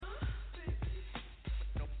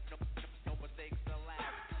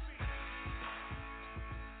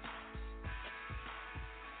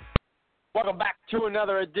Welcome back to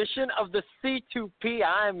another edition of the C2P.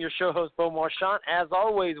 I am your show host, Bo Marchant. As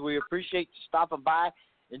always, we appreciate you stopping by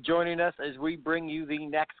and joining us as we bring you the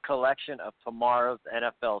next collection of tomorrow's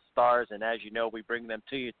NFL stars. And as you know, we bring them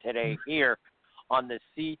to you today here on the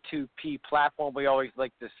C2P platform. We always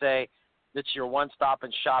like to say it's your one-stop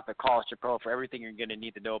and shop at College to Pro for everything you're going to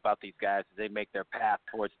need to know about these guys as they make their path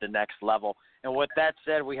towards the next level. And with that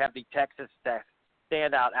said, we have the Texas Tech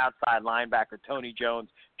standout outside linebacker Tony Jones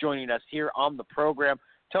joining us here on the program.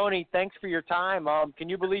 Tony, thanks for your time. Can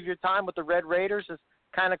you believe your time with the Red Raiders has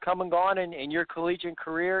kind of come and gone, and your collegiate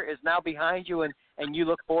career is now behind you, and you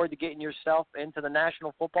look forward to getting yourself into the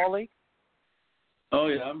National Football League? Oh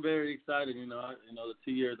yeah, I'm very excited. The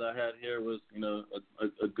 2 years I had here was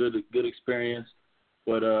a good experience,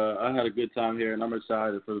 but I had a good time here, and I'm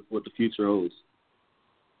excited for what the future holds.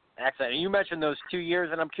 Excellent. And you mentioned those 2 years,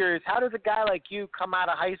 and I'm curious, how does a guy like you come out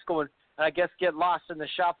of high school and I guess get lost in the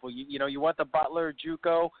shuffle? You went to Butler,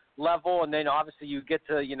 JUCO level, and then obviously you get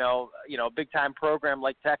to a big time program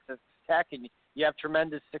like Texas Tech, and you have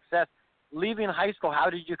tremendous success. Leaving high school,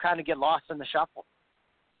 how did you kind of get lost in the shuffle?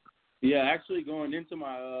 Yeah, actually going into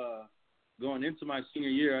my senior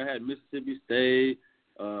year, I had Mississippi State,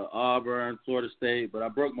 Auburn, Florida State, but I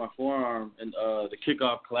broke my forearm in the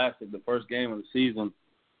kickoff classic, the first game of the season.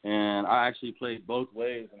 And I actually played both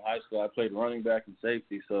ways in high school. I played running back and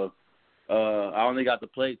safety, so I only got to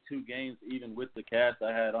play 2 games even with the cast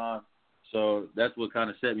I had on. So that's what kind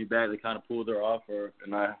of set me back. They kind of pulled their offer,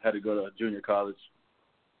 and I had to go to junior college.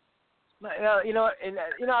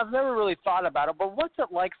 I've never really thought about it, but what's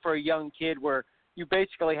it like for a young kid where you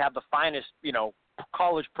basically have the finest,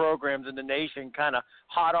 college programs in the nation kind of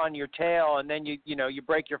hot on your tail, and then you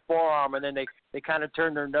break your forearm, and then they kind of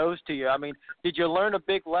turn their nose to you? I mean, did you learn a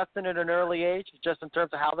big lesson at an early age just in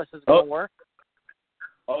terms of how this is going to work?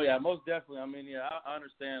 Oh, yeah, most definitely. I mean, yeah, I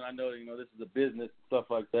understand. I know, this is a business and stuff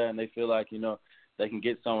like that, and they feel like, they can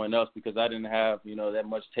get someone else because I didn't have, that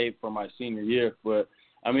much tape for my senior year. But,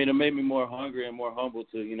 I mean, it made me more hungry and more humble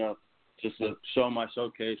to, just to show my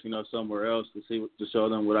showcase, somewhere else to show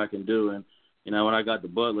them what I can do. And, when I got to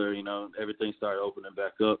Butler, everything started opening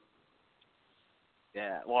back up.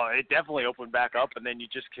 Yeah, well, it definitely opened back up, and then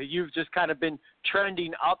you've just kind of been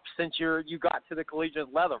trending up since you got to the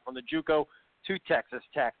collegiate level from the JUCO to Texas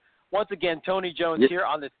Tech. Once again, Tony Jones here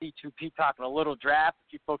on the C2P talking a little draft.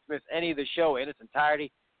 If you folks miss any of the show in its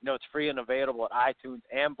entirety, it's free and available at iTunes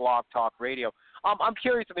and Blog Talk Radio. I'm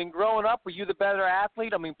curious, growing up, were you the better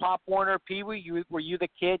athlete? Pop Warner, Pee Wee, were you the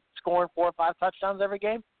kid scoring 4 or 5 touchdowns every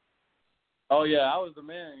game? Oh, yeah, I was the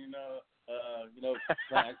man,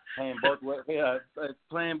 playing both ways. Yeah,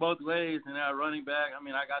 playing both ways, and now running back. I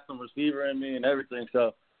got some receiver in me and everything.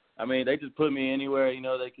 So, they just put me anywhere,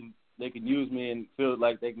 they can use me and feel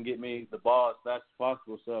like they can get me the ball as fast as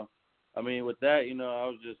possible. So, with that,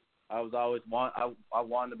 I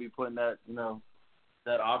wanted to be putting that,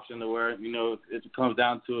 that option to where, if it comes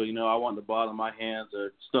down to it, I want the ball in my hands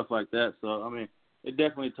or stuff like that. So, it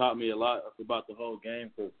definitely taught me a lot about the whole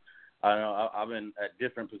game because I've been at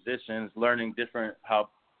different positions, learning different how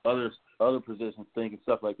other positions think and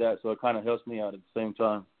stuff like that. So it kind of helps me out at the same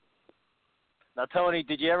time. Now, Tony,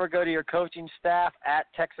 did you ever go to your coaching staff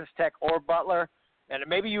at Texas Tech or Butler? And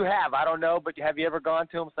maybe you have, I don't know, but have you ever gone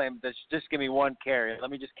to them saying, just give me one carry? Let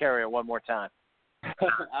me just carry it one more time.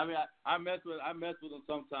 I mess with them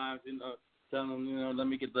sometimes, telling them, let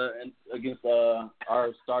me get against our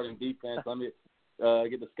starting defense. Let me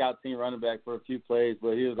get the scout team running back for a few plays,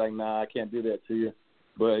 but he was like, nah, I can't do that to you.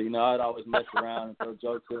 But, I'd always mess around and throw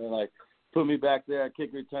jokes in, like, put me back there,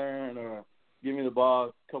 kick return, or give me the ball,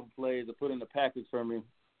 a couple plays, or put in the package for me.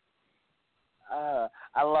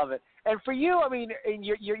 I love it. And for you,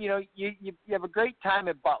 you have a great time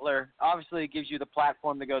at Butler. Obviously, it gives you the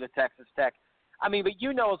platform to go to Texas Tech. But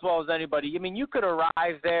as well as anybody, you could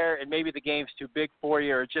arrive there and maybe the game's too big for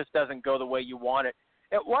you or it just doesn't go the way you want it.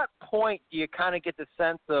 At what point do you kind of get the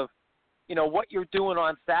sense of, what you're doing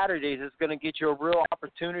on Saturdays is going to get you a real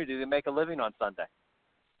opportunity to make a living on Sunday?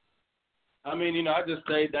 I just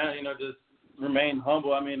stayed down, just remain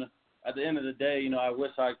humble. At the end of the day, I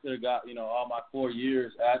wish I could have got, all my 4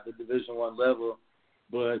 years at the Division I level.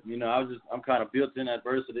 But, I'm kind of built in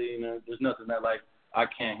adversity. There's nothing that, I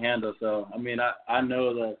can't handle. So, I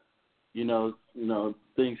know that,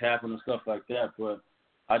 things happen and stuff like that. But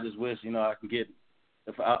I just wish, I could get,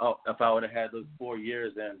 if I would have had those 4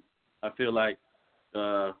 years, then I feel like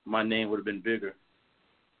my name would have been bigger.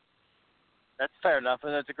 That's fair enough,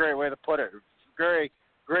 and that's a great way to put it. Great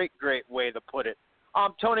way to put it.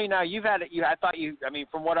 Tony, now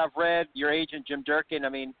from what I've read, your agent Jim Durkin,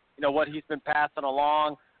 what he's been passing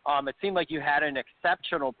along, It seemed like you had an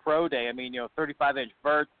exceptional pro day. I mean, 35-inch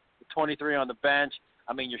vert, 23 on the bench.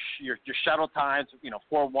 I mean, your shuttle times,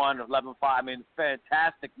 4.1, 11.5. I mean,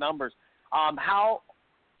 fantastic numbers. How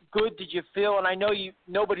good did you feel? And I know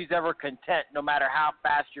nobody's ever content, no matter how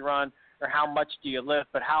fast you run or how much do you lift.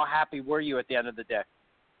 But how happy were you at the end of the day?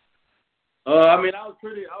 I mean, I was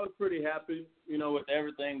pretty happy, with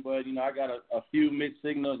everything. But I got a few mixed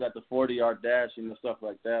signals at the 40-yard dash and stuff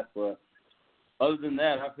like that. But other than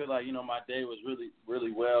that, I feel like my day was really,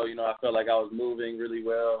 really well. I felt like I was moving really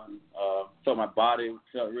well, and felt my body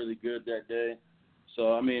felt really good that day.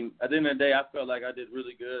 So I mean, at the end of the day, I felt like I did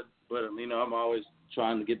really good. But I'm always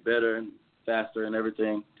trying to get better and faster and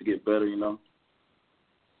everything to get better.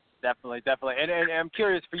 Definitely. And I'm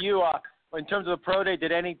curious for you. In terms of the pro day,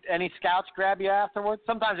 did any scouts grab you afterwards?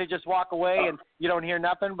 Sometimes they just walk away and you don't hear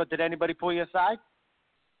nothing, but did anybody pull you aside?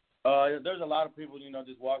 There's a lot of people,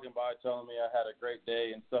 just walking by telling me I had a great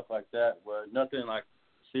day and stuff like that, but nothing like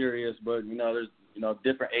serious. But, there's,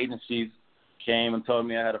 different agencies came and told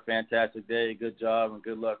me I had a fantastic day, good job, and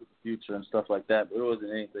good luck with the future and stuff like that, but it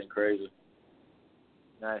wasn't anything crazy.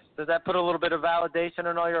 Nice. Does that put a little bit of validation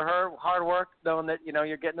on all your hard work, knowing that,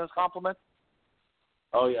 you're getting those compliments?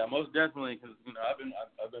 Oh yeah, most definitely. Because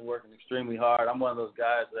I've been working extremely hard. I'm one of those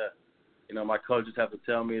guys that my coaches have to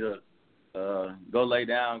tell me to go lay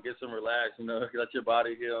down, get some relax, let your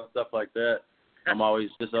body heal and stuff like that. I'm always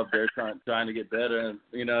just up there trying to get better and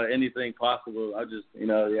anything possible. I just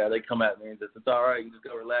they come at me and just, it's all right, you just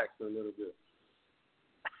go relax for a little bit.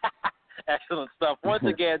 Excellent stuff. Once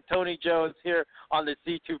again, Tony Jones here on the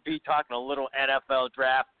C2P talking a little NFL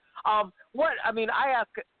draft. I ask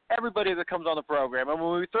everybody that comes on the program, and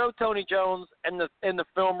when we throw Tony Jones in the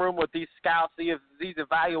film room with these scouts, these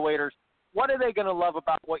evaluators, what are they going to love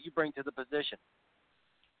about what you bring to the position?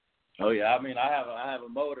 Oh yeah, I mean, I have a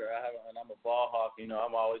motor. And I'm a ball hawk.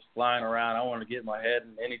 I'm always flying around. I want to get my head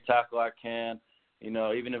in any tackle I can.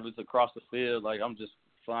 Even if it's across the field, like I'm just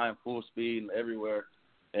flying full speed and everywhere.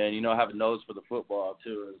 And I have a nose for the football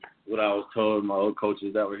too. Is what I was told. My old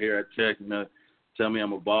coaches that were here at Tech, tell me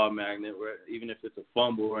I'm a ball magnet. Where even if it's a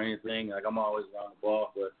fumble or anything, like I'm always around the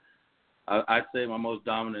ball. But I'd say my most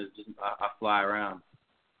dominant is just I fly around.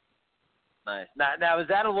 Nice. Now, is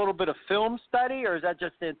that a little bit of film study, or is that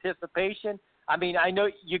just anticipation? I mean, I know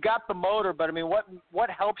you got the motor, but I mean, what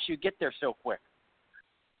helps you get there so quick?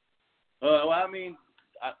 I mean,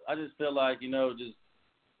 I just feel like just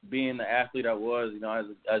being the athlete I was,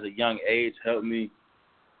 as a young age, helped me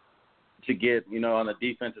to get on the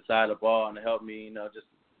defensive side of the ball, and to help me just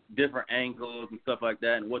different angles and stuff like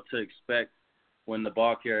that, and what to expect when the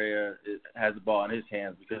ball carrier has the ball in his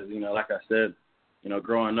hands. Because like I said,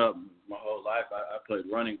 growing up my whole life, I played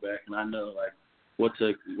running back, and I know like what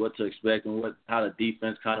to expect and how the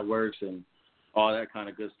defense kind of works and all that kind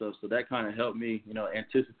of good stuff. So that kind of helped me,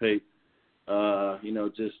 anticipate,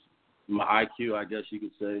 just my IQ, I guess you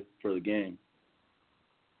could say, for the game.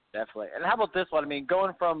 Definitely. And how about this one? I mean,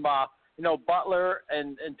 going from Butler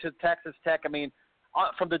and to Texas Tech. I mean,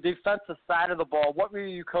 from the defensive side of the ball, what were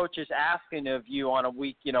you coaches asking of you on a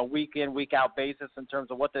week in, week out basis in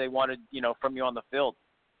terms of what they wanted, from you on the field?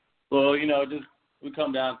 Well, just we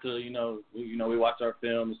come down to, we watch our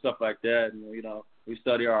film and stuff like that, and we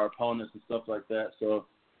study our opponents and stuff like that. So,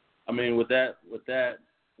 I mean, with that,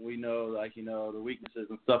 we know the weaknesses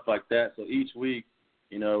and stuff like that. So each week,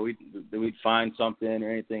 we'd find something or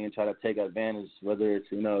anything and try to take advantage. Whether it's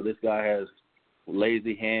this guy has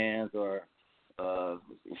lazy hands or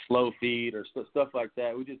slow feet or stuff like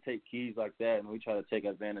that. We just take keys like that and we try to take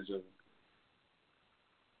advantage of them.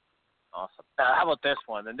 Awesome. How about this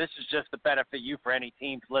one? And this is just to benefit you for any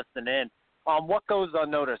teams listening in. What goes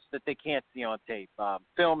unnoticed that they can't see on tape?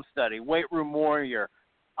 Film study, weight room warrior,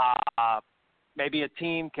 maybe a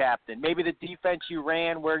team captain, maybe the defense you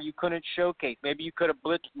ran where you couldn't showcase. Maybe you could have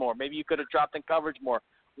blitzed more. Maybe you could have dropped in coverage more.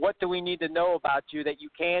 What do we need to know about you that you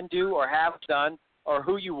can do or have done, or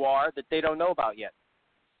who you are that they don't know about yet?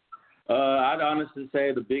 I'd honestly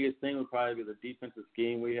say the biggest thing would probably be the defensive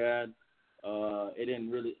scheme we had. It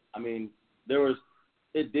didn't really – I mean,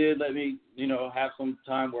 it did let me, have some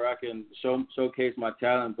time where I can showcase my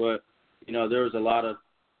talent, but, there was a lot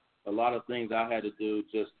of things I had to do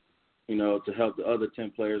just, to help the other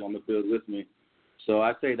 10 players on the field with me. So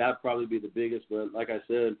I'd say that'd probably be the biggest, but like I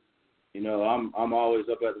said, I'm always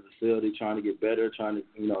up at the facility trying to get better, trying to,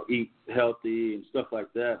 eat healthy and stuff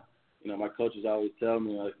like that. My coaches always tell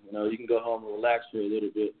me, like, you can go home and relax for a little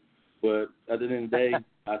bit. But at the end of the day,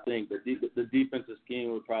 I think the defensive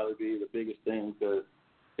scheme would probably be the biggest thing because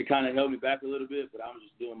it kind of held me back a little bit, but I'm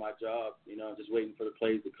just doing my job, just waiting for the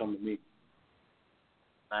plays to come to me.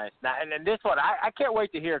 Nice. Now, and then this one, I can't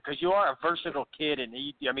wait to hear because you are a versatile kid, and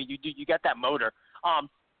you got that motor.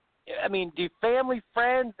 I mean, do family,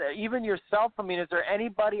 friends, even yourself? I mean, is there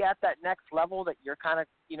anybody at that next level that you're kind of,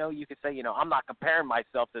 you could say, I'm not comparing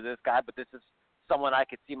myself to this guy, but this is someone I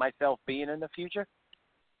could see myself being in the future?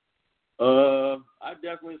 I'd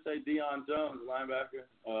definitely say Deion Jones, linebacker.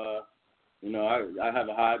 I have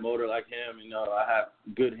a high motor like him. I have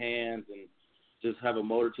good hands and just have a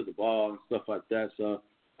motor to the ball and stuff like that. So,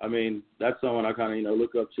 I mean, that's someone I kind of,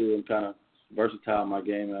 look up to and kind of versatile my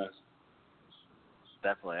game as.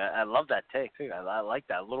 Definitely. I love that take, too. I like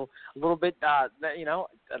that. A little bit, I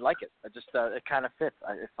like it. It kind of fits.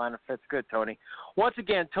 I find it fits good, Tony. Once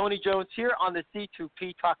again, Tony Jones here on the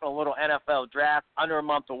C2P talking a little NFL draft. Under a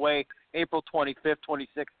month away, April 25th,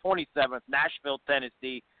 26th, 27th, Nashville,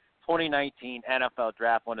 Tennessee, 2019 NFL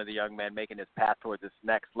draft. One of the young men making his path towards this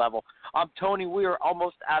next level. Tony, we are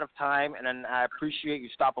almost out of time, and I appreciate you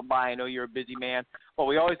stopping by. I know you're a busy man, but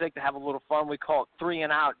we always like to have a little fun. We call it 3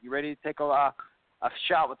 and Out. You ready to take a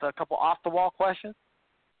shot with a couple off-the-wall questions?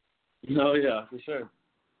 Oh, yeah, for sure.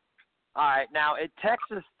 All right. Now, at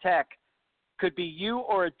Texas Tech, could be you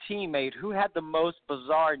or a teammate who had the most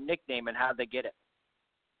bizarre nickname and how'd they get it?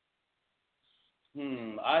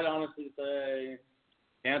 I'd honestly say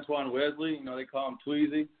Antoine Wesley. They call him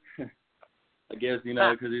Tweezy. I guess,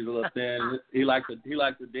 because he's a little thin. He likes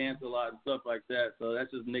to dance a lot and stuff like that. So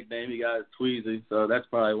that's his nickname. He got Tweezy. So that's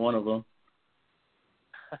probably one of them.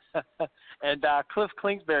 And Cliff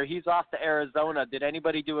Kingsbury, he's off to Arizona. Did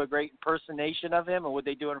anybody do a great impersonation of him, or would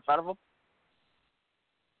they do it in front of him?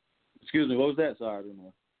 Excuse me, what was that? Sorry, I didn't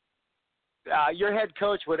know. Your head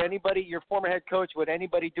coach, your former head coach, would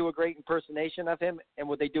anybody do a great impersonation of him, and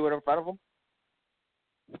would they do it in front of him?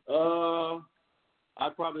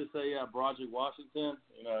 I'd probably say Broderick Washington,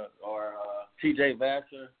 or T.J.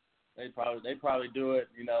 Vasher. They probably do it,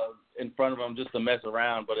 in front of them just to mess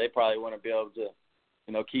around, but they probably want to be able to,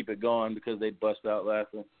 keep it going because they bust out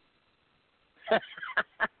laughing.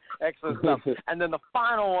 Excellent stuff. And then the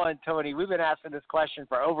final one, Tony, we've been asking this question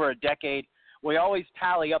for over a decade. We always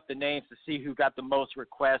tally up the names to see who got the most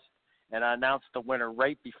requests and announce the winner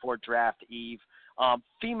right before draft eve.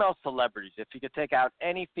 Female celebrities, if you could take out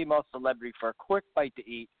any female celebrity for a quick bite to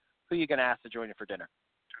eat, who are you going to ask to join you for dinner?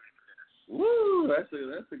 Woo, that's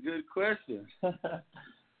a good question.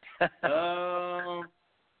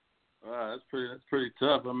 That's pretty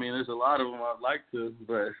tough. I mean, there's a lot of them I'd like to,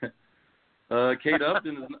 but Kate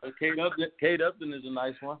Upton is a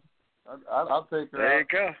nice one. I'll take her. There you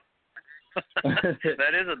go.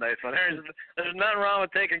 That is a nice one. There's nothing wrong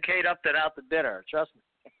with taking Kate Upton out to dinner. Trust me.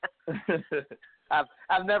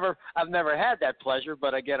 I've never had that pleasure,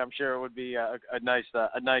 but again, I'm sure it would be a nice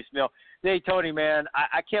meal. Hey, Tony, man,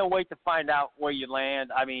 I can't wait to find out where you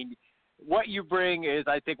land. I mean, what you bring is,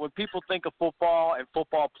 I think, when people think of football and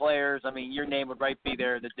football players, I mean, your name would be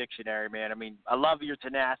there in the dictionary, man. I mean, I love your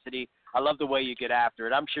tenacity. I love the way you get after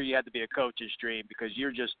it. I'm sure you had to be a coach's dream because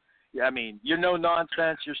you're no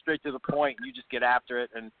nonsense. You're straight to the point. You just get after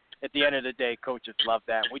it. And at the end of the day, coaches love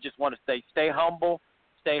that. We just want to stay humble,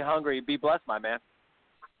 stay hungry, and be blessed, my man.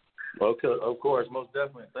 Okay, of course, most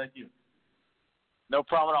definitely. Thank you. No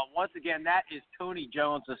problem at all. Once again, that is Tony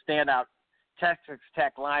Jones, a standout Texas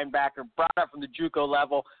Tech linebacker, brought up from the JUCO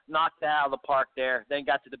level, knocked it out of the park there, then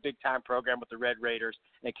got to the big-time program with the Red Raiders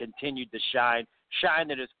and continued to shine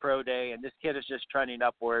at his pro day, and this kid is just trending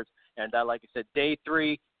upwards. And like I said, day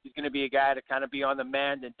 3, he's going to be a guy to kind of be on the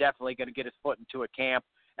mend and definitely going to get his foot into a camp,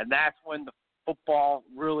 and that's when the football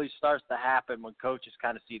really starts to happen, when coaches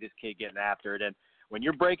kind of see this kid getting after it. And when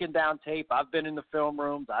you're breaking down tape, I've been in the film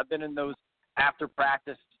rooms, I've been in those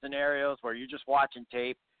after-practice scenarios where you're just watching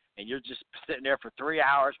tape, and you're just sitting there for 3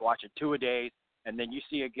 hours watching 2-a-days, and then you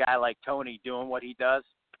see a guy like Tony doing what he does.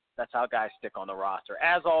 That's how guys stick on the roster.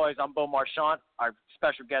 As always, I'm Beau Marchant, our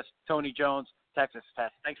special guest, Tony Jones, Texas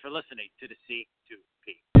Tech. Thanks for listening to the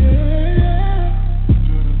C2P.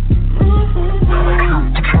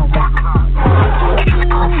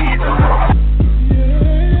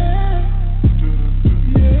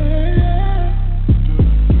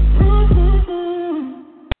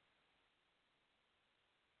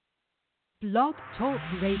 Blog Talk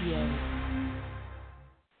Radio.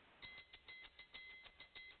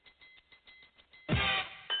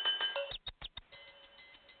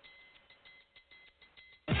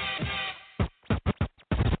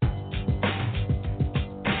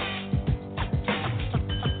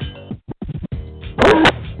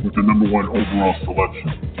 With the number 1 overall selection.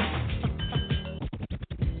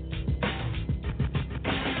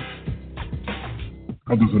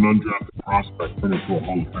 How does an undrafted prospect turn into a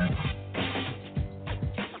Hall of Famer?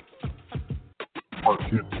 our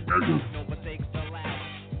kids measured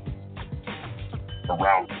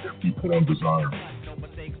around if we put on desire.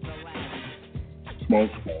 Small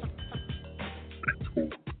school, big school.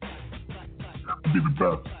 You have to be the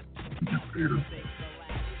best to get paid.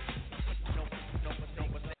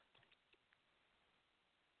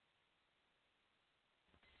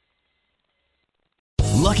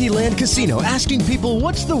 Lucky Land Casino, asking people,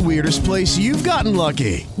 what's the weirdest place you've gotten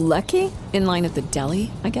lucky? Lucky? In line at the deli,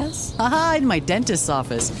 I guess? Aha, in my dentist's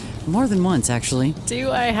office. More than once, actually. Do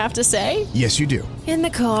I have to say? Yes, you do. In the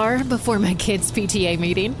car before my kids' PTA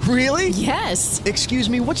meeting. Really? Yes. Excuse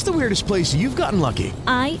me, what's the weirdest place you've gotten lucky?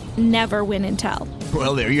 I never win and tell.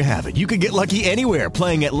 Well, there you have it. You can get lucky anywhere,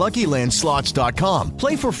 playing at LuckyLandSlots.com.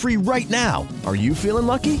 Play for free right now. Are you feeling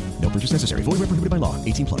lucky? No purchase necessary. Void where prohibited by law.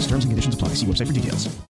 18+. Terms and conditions apply. See website for details.